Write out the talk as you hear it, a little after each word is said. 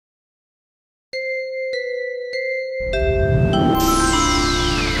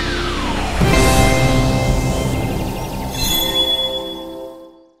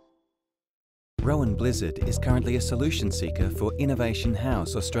Blizzard is currently a solution seeker for Innovation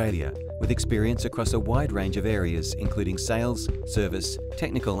House Australia, with experience across a wide range of areas including sales, service,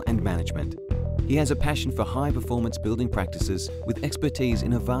 technical and management. He has a passion for high-performance building practices with expertise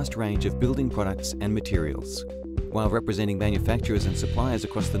in a vast range of building products and materials. While representing manufacturers and suppliers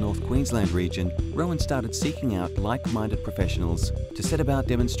across the North Queensland region, Rowan started seeking out like-minded professionals to set about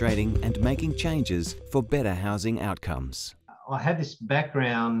demonstrating and making changes for better housing outcomes. I have this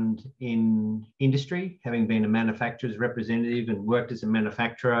background in industry, having been a manufacturer's representative and worked as a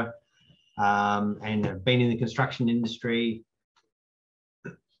manufacturer, and have been in the construction industry.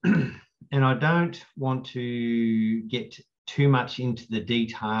 And I don't want to get too much into the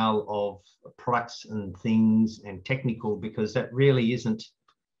detail of products and things and technical, because that really isn't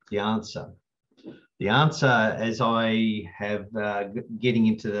the answer. The answer, as I have getting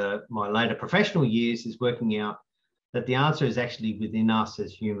into my later professional years, is working out that the answer is actually within us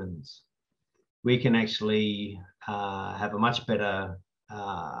as humans. We can actually have a much better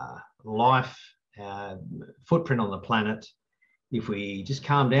life footprint on the planet if we just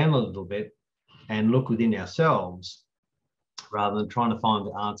calm down a little bit and look within ourselves rather than trying to find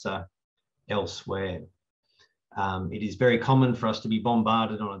the answer elsewhere. It is very common for us to be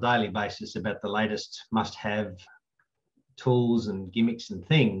bombarded on a daily basis about the latest must-have tools and gimmicks and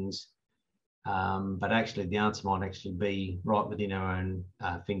things, but actually the answer might actually be right within our own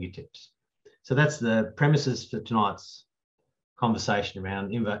fingertips. So that's the premises for tonight's conversation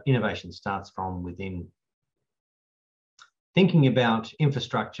around innovation starts from within. Thinking about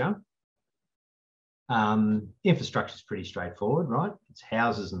infrastructure, infrastructure is pretty straightforward, right? It's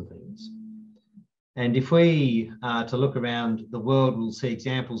houses and things. And if we to look around the world, we'll see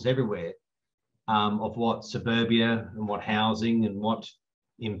examples everywhere of what suburbia and what housing and what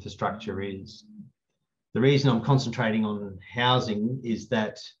infrastructure is. The reason I'm concentrating on housing is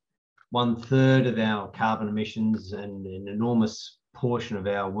that 1/3 of our carbon emissions and an enormous portion of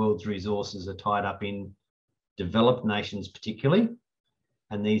our world's resources are tied up in developed nations particularly,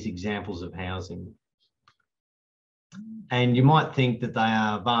 and these examples of housing. And you might think that they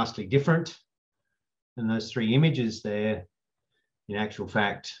are vastly different. And those three images there, in actual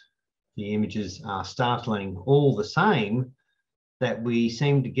fact, the images are startling all the same, that we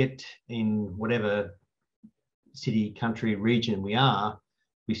seem to get in whatever city, country, region we are,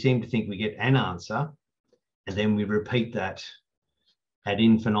 we seem to think we get an answer, and then we repeat that ad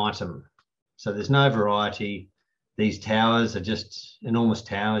infinitum. So there's no variety. These towers are just enormous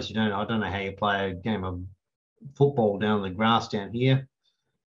towers. I don't know how you play a game of football down on the grass down here,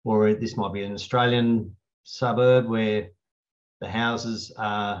 or this might be an Australian suburb where the houses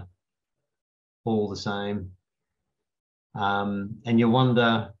are all the same. And you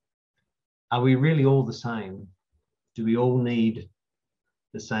wonder, are we really all the same? Do we all need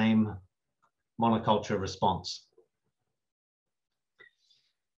the same monoculture response?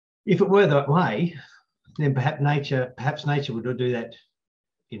 If it were that way, then perhaps nature would do that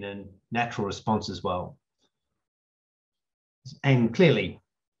in a natural response as well. And clearly,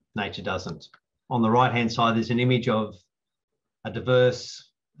 nature doesn't. On the right-hand side, there's an image of a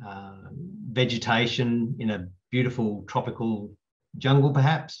diverse vegetation in a beautiful tropical jungle,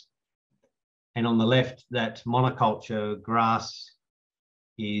 perhaps. And on the left, that monoculture grass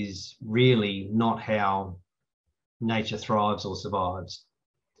is really not how nature thrives or survives.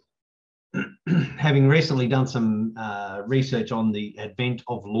 Having recently done some research on the advent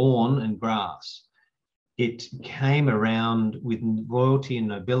of lawn and grass, it came around with royalty and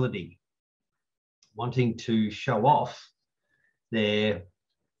nobility wanting to show off their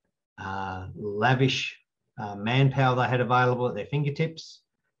lavish manpower they had available at their fingertips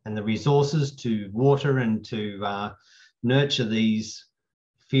and the resources to water and to nurture these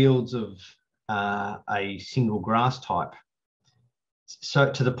fields of a single grass type.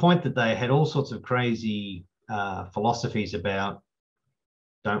 So to the point that they had all sorts of crazy philosophies about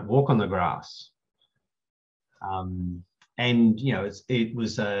don't walk on the grass. And, it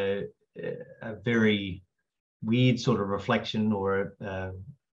was a very weird sort of reflection, or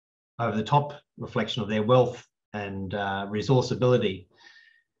over the top reflection of their wealth and resourceability.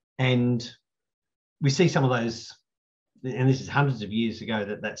 And we see some of those, and this is hundreds of years ago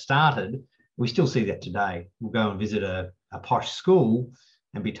that started. We still see that today. We'll go and visit a posh school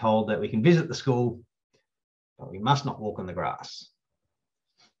and be told that we can visit the school, but we must not walk on the grass.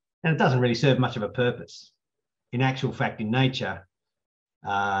 And it doesn't really serve much of a purpose. In actual fact, in nature,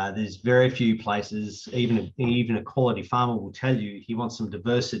 there's very few places, even a quality farmer will tell you he wants some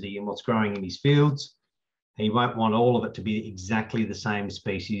diversity in what's growing in his fields. He won't want all of it to be exactly the same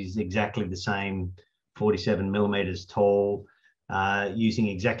species, exactly the same 47 millimeters tall, using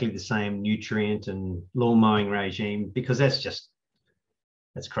exactly the same nutrient and lawn mowing regime, because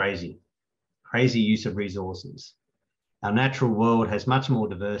that's crazy use of resources. Our natural world has much more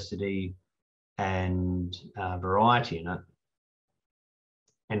diversity and variety in it,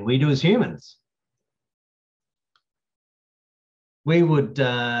 and we do as humans. We would,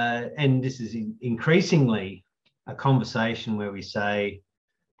 and this is increasingly a conversation where we say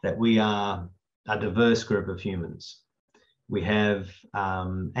that we are a diverse group of humans. We have,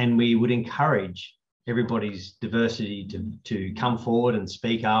 and we would encourage everybody's diversity to come forward and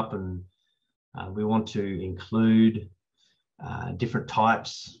speak up, and we want to include different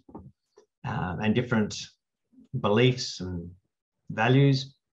types and different beliefs and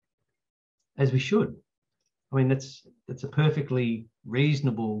values, as we should. I mean, that's a perfectly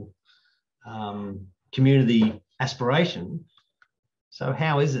reasonable community aspiration. So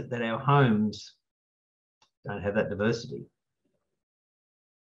how is it that our homes don't have that diversity?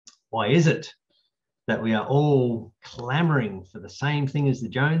 Why is it that we are all clamoring for the same thing as the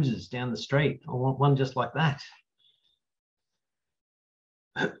Joneses down the street? I want one just like that.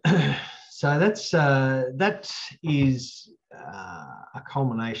 So that is a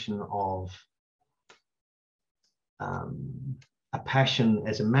culmination of a passion.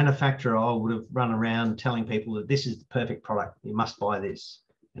 As a manufacturer, I would have run around telling people that this is the perfect product, you must buy this.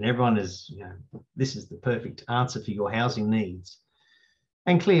 And everyone is, you know, this is the perfect answer for your housing needs.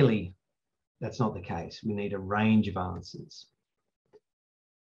 And clearly, that's not the case. We need a range of answers.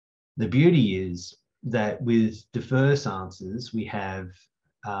 The beauty is that with diverse answers, we have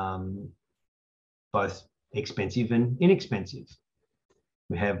both expensive and inexpensive.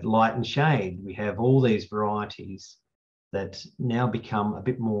 We have light and shade. We have all these varieties that now become a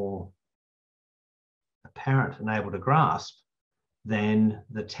bit more apparent and able to grasp than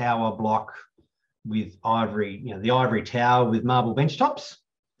the tower block with ivory, you know, the ivory tower with marble bench tops.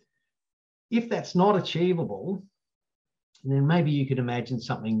 If that's not achievable, then maybe you could imagine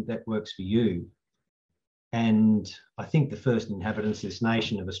something that works for you. And I think the first inhabitants of this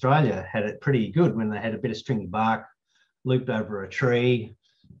nation of Australia had it pretty good when they had a bit of stringy bark looped over a tree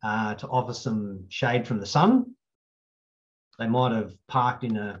to offer some shade from the sun. They might have parked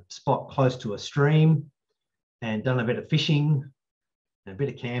in a spot close to a stream and done a bit of fishing and a bit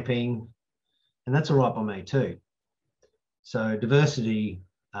of camping, and that's all right by me too. So diversity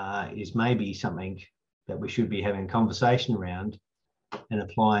is maybe something that we should be having a conversation around and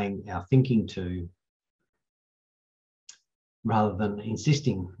applying our thinking to, rather than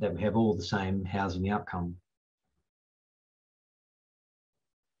insisting that we have all the same housing outcome.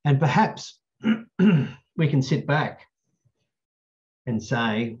 And perhaps we can sit back and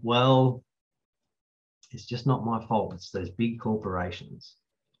say, well, it's just not my fault. It's those big corporations.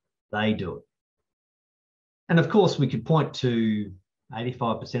 They do it. And of course, we could point to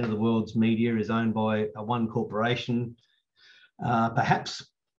 85% of the world's media is owned by one corporation, perhaps,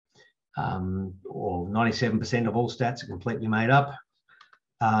 or 97% of all stats are completely made up.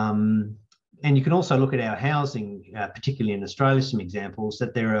 And you can also look at our housing, particularly in Australia, some examples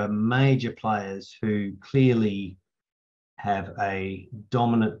that there are major players who clearly have a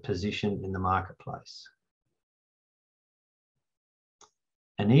dominant position in the marketplace.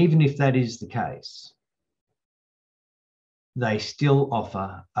 And even if that is the case, they still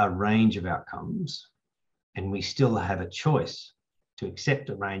offer a range of outcomes, and we still have a choice to accept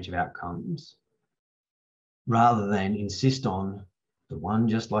a range of outcomes rather than insist on the one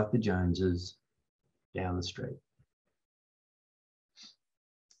just like the Joneses down the street.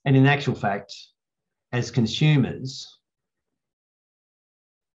 And in actual fact, as consumers,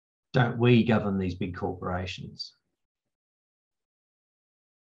 don't we govern these big corporations?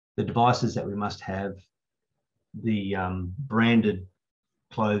 The devices that we must have, the branded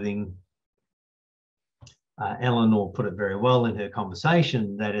clothing. Eleanor put it very well in her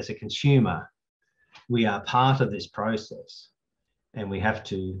conversation that as a consumer, we are part of this process and we have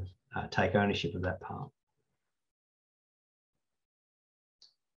to take ownership of that part.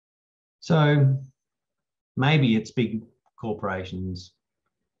 So maybe it's big corporations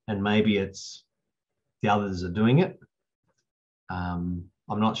and maybe it's the others are doing it.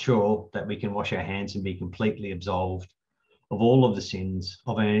 I'm not sure that we can wash our hands and be completely absolved of all of the sins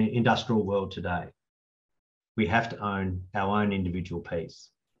of an industrial world today. We have to own our own individual piece.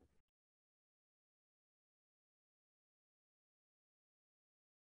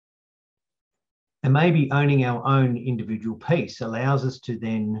 And maybe owning our own individual piece allows us to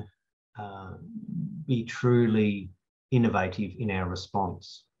then be truly innovative in our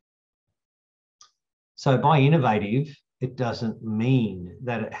response. So by innovative, it doesn't mean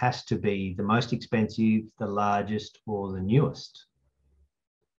that it has to be the most expensive, the largest, or the newest.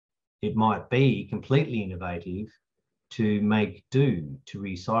 It might be completely innovative to make do, to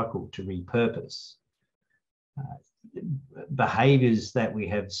recycle, to repurpose. Behaviours that we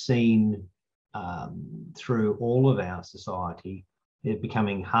have seen through all of our society is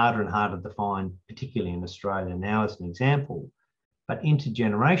becoming harder and harder to find, particularly in Australia now as an example, but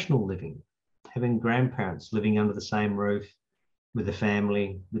intergenerational living, having grandparents living under the same roof with the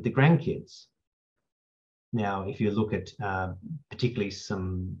family, with the grandkids. Now, if you look at particularly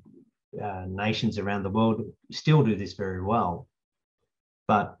some nations around the world, still do this very well,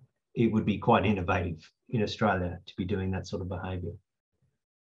 but it would be quite innovative in Australia to be doing that sort of behaviour.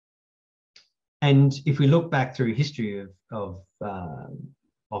 And if we look back through history of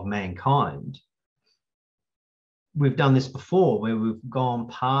mankind, we've done this before, where we've gone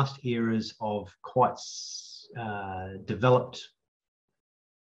past eras of quite developed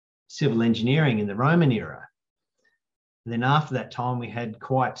civil engineering in the Roman era. And then after that time, we had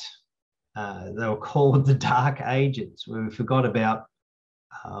quite, they were called the Dark Ages, where we forgot about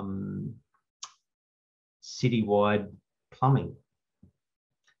citywide plumbing.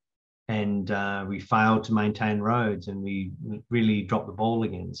 And we failed to maintain roads, and we really dropped the ball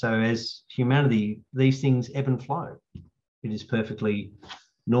again. So as humanity, these things ebb and flow. It is perfectly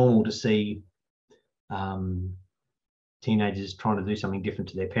normal to see teenagers trying to do something different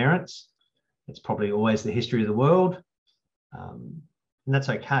to their parents. It's probably always the history of the world. And that's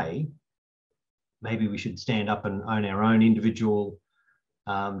okay. Maybe we should stand up and own our own individual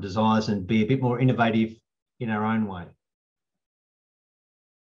desires and be a bit more innovative in our own way.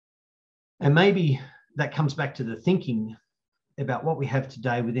 And maybe that comes back to the thinking about what we have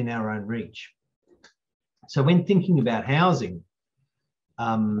today within our own reach. So when thinking about housing,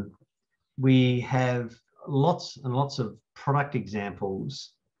 we have lots and lots of product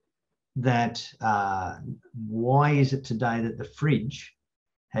examples that why is it today that the fridge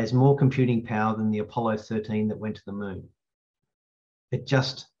has more computing power than the Apollo 13 that went to the moon? It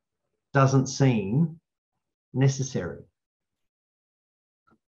just doesn't seem necessary.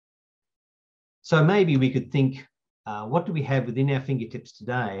 So maybe we could think, what do we have within our fingertips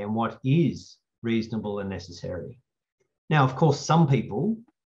today and what is reasonable and necessary? Now, of course, some people,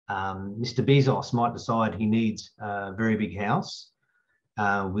 Mr. Bezos might decide he needs a very big house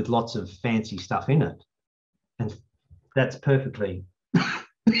with lots of fancy stuff in it. And that's perfectly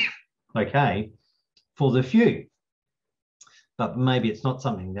okay for the few. But maybe it's not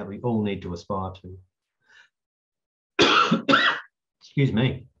something that we all need to aspire to. Excuse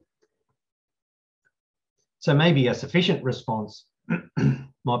me. So maybe a sufficient response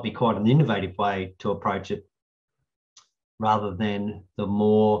might be quite an innovative way to approach it, rather than the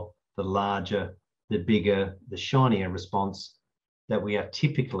more, the larger, the bigger, the shinier response that we are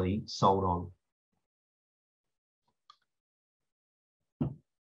typically sold on.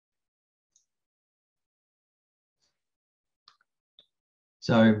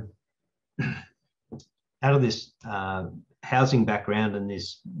 So out of this housing background and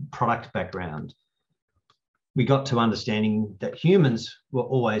this product background, we got to understanding that humans were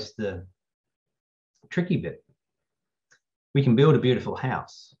always the tricky bit. We can build a beautiful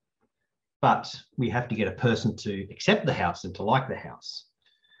house, but we have to get a person to accept the house and to like the house.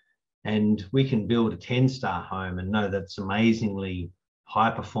 And we can build a 10-star home and know that's amazingly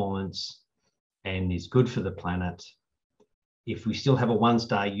high performance and is good for the planet. If we still have a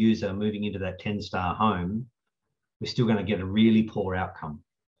 1-star user moving into that 10-star home, we're still going to get a really poor outcome.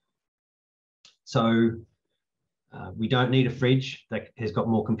 So we don't need a fridge that has got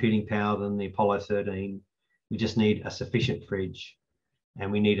more computing power than the Apollo 13. We just need a sufficient fridge,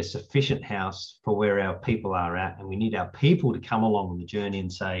 and we need a sufficient house for where our people are at. And we need our people to come along on the journey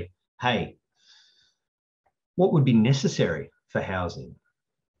and say, hey, what would be necessary for housing?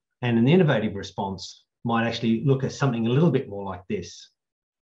 And an innovative response might actually look at something a little bit more like this.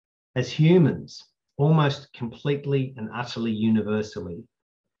 As humans, almost completely and utterly universally,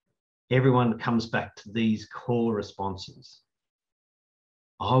 everyone comes back to these core responses.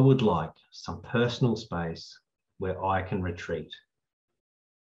 I would like some personal space where I can retreat.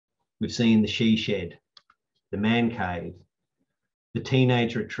 We've seen the she shed, the man cave, the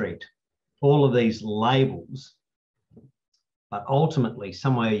teenage retreat, all of these labels, but ultimately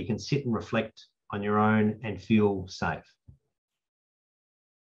somewhere you can sit and reflect on your own and feel safe.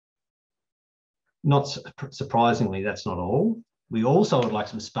 Not surprisingly, that's not all. We also would like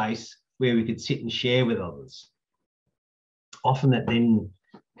some space where we could sit and share with others. Often that then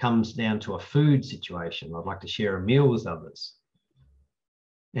comes down to a food situation. I'd like to share a meal with others.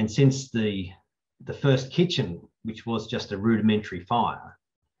 And since the first kitchen which was just a rudimentary fire,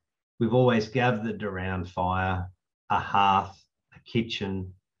 we've always gathered around fire, a hearth, a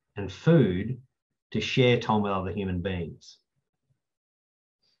kitchen, and food to share time with other human beings.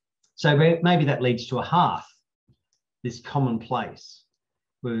 So maybe that leads to a hearth, this common place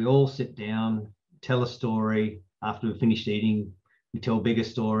where we all sit down, tell a story. After we've finished eating, we tell bigger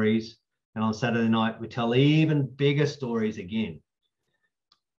stories. And on Saturday night, we tell even bigger stories again.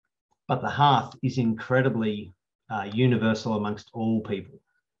 But the hearth is incredibly universal amongst all people.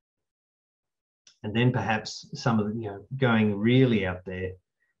 And then perhaps some of the, going really out there,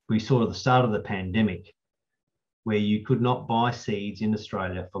 we saw at the start of the pandemic where you could not buy seeds in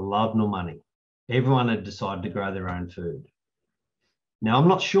Australia for love nor money. Everyone had decided to grow their own food. Now, I'm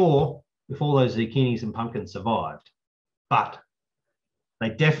not sure if all those zucchinis and pumpkins survived, but they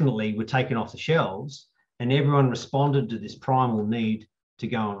definitely were taken off the shelves and everyone responded to this primal need to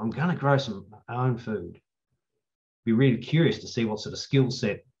go, I'm going to grow some own food. Be really curious to see what sort of skill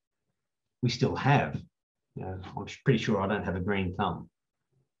set we still have. I'm pretty sure I don't have a green thumb.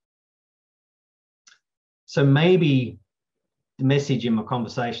 So maybe the message in my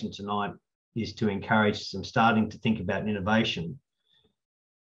conversation tonight is to encourage some starting to think about innovation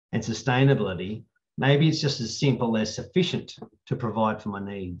and sustainability. Maybe it's just as simple as sufficient to provide for my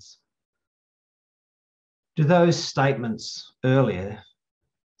needs. Do those statements earlier,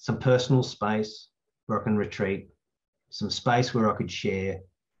 some personal space where I can retreat, some space where I could share,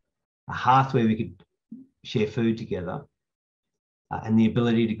 a hearth where we could share food together, and the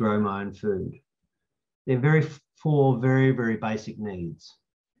ability to grow my own food. They're four very, very basic needs.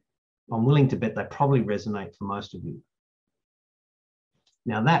 I'm willing to bet they probably resonate for most of you.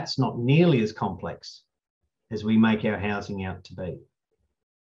 Now, that's not nearly as complex as we make our housing out to be.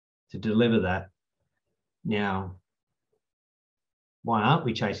 To deliver that, now, why aren't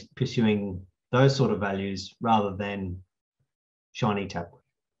we pursuing those sort of values rather than shiny tablet?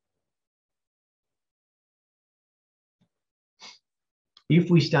 If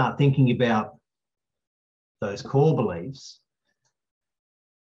we start thinking about those core beliefs,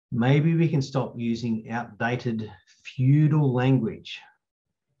 maybe we can stop using outdated feudal language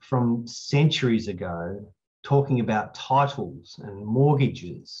from centuries ago, talking about titles and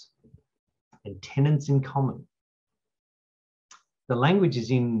mortgages and tenants in common. The language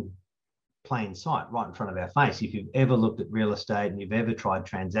is in plain sight, right in front of our face. If you've ever looked at real estate and you've ever tried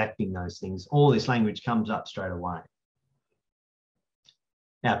transacting those things, all this language comes up straight away.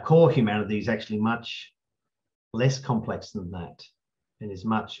 Our core humanity is actually much less complex than that and is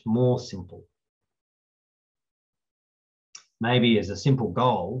much more simple. Maybe as a simple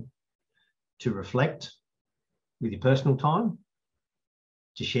goal to reflect with your personal time,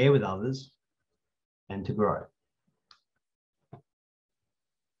 to share with others, and to grow.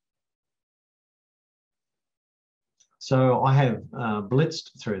 So I have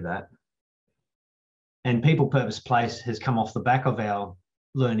blitzed through that, and people, purpose, place has come off the back of our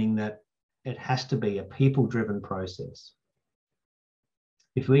learning that it has to be a people-driven process.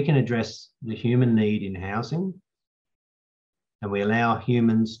 If we can address the human need in housing, and we allow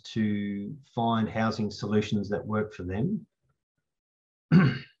humans to find housing solutions that work for them,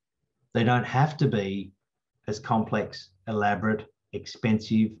 they don't have to be as complex, elaborate,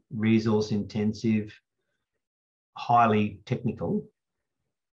 expensive, resource-intensive, highly technical.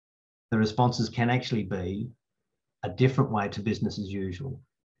 The responses can actually be a different way to business as usual.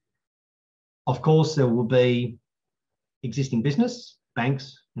 Of course, there will be existing business,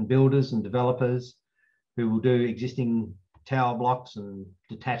 banks and builders and developers who will do existing tower blocks and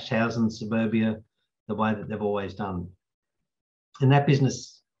detached houses in suburbia the way that they've always done. And that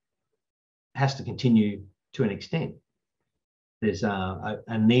business has to continue to an extent. There's a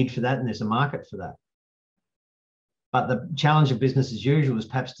need for that and there's a market for that. But the challenge of business as usual is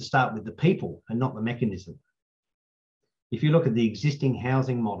perhaps to start with the people and not the mechanism. If you look at the existing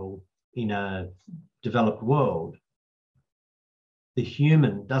housing model in a developed world, the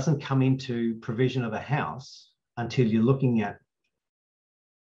human doesn't come into provision of a house until you're looking at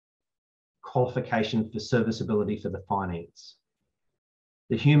qualification for serviceability for the finance.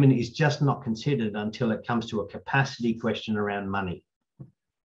 The human is just not considered until it comes to a capacity question around money.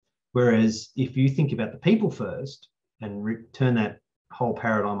 Whereas if you think about the people first and turn that whole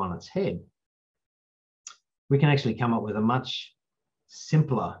paradigm on its head, we can actually come up with a much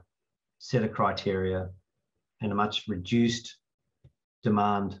simpler set of criteria and a much reduced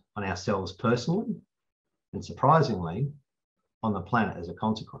demand on ourselves personally, and surprisingly, on the planet as a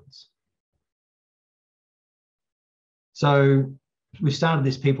consequence. So we started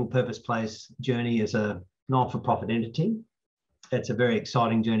this people, purpose, place journey as a not-for-profit entity. it's a very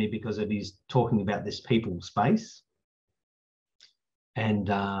exciting journey because it is talking about this people space. And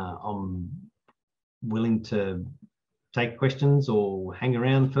I'm willing to take questions or hang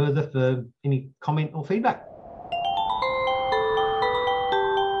around further for any comment or feedback.